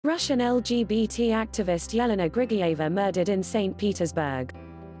Russian LGBT activist Yelena Grigoryeva murdered in St Petersburg.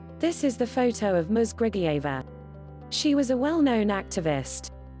 This is the photo of Ms Grigoryeva. She was a well-known activist.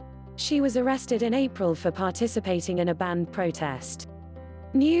 She was arrested in April for participating in a banned protest.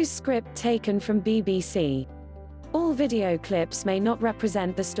 News script taken from BBC. All video clips may not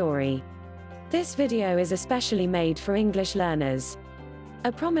represent the story. This video is especially made for English learners.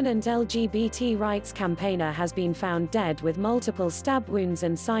 A prominent LGBT rights campaigner has been found dead with multiple stab wounds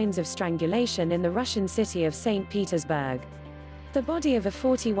and signs of strangulation in the Russian city of St Petersburg. The body of a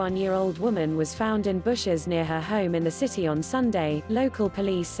 41-year-old woman was found in bushes near her home in the city on Sunday, local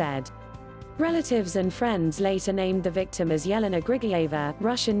police said. Relatives and friends later named the victim as Yelena Grigoryeva,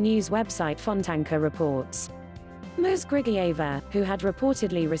 Russian news website Fontanka reports. Ms Grigoryeva, who had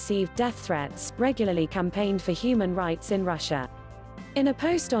reportedly received death threats, regularly campaigned for human rights in Russia. In a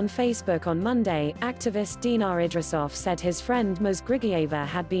post on Facebook on Monday, activist Dinar Idrisov said his friend Ms Grigoryeva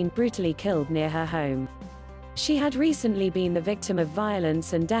had been brutally killed near her home. She had recently been the victim of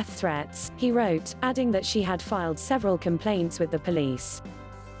violence and death threats, he wrote, adding that she had filed several complaints with the police.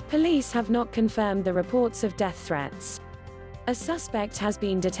 Police have not confirmed the reports of death threats. A suspect has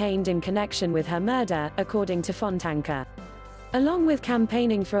been detained in connection with her murder, according to Fontanka. Along with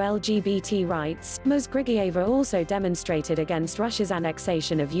campaigning for LGBT rights, Ms Grigoryeva also demonstrated against Russia's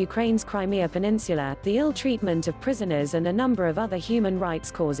annexation of Ukraine's Crimea peninsula, the ill treatment of prisoners and a number of other human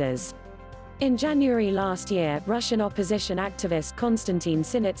rights causes. In January last year, Russian opposition activist Konstantin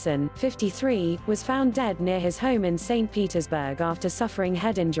Sinitsyn, 53, was found dead near his home in St Petersburg after suffering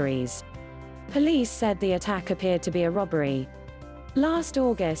head injuries. Police said the attack appeared to be a robbery. Last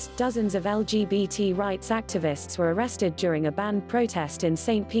August, dozens of LGBT rights activists were arrested during a banned protest in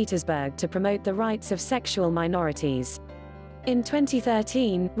St. Petersburg to promote the rights of sexual minorities. In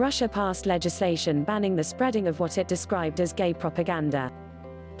 2013, Russia passed legislation banning the spreading of what it described as gay propaganda.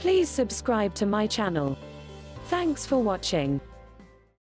 Please subscribe to my channel. Thanks for watching.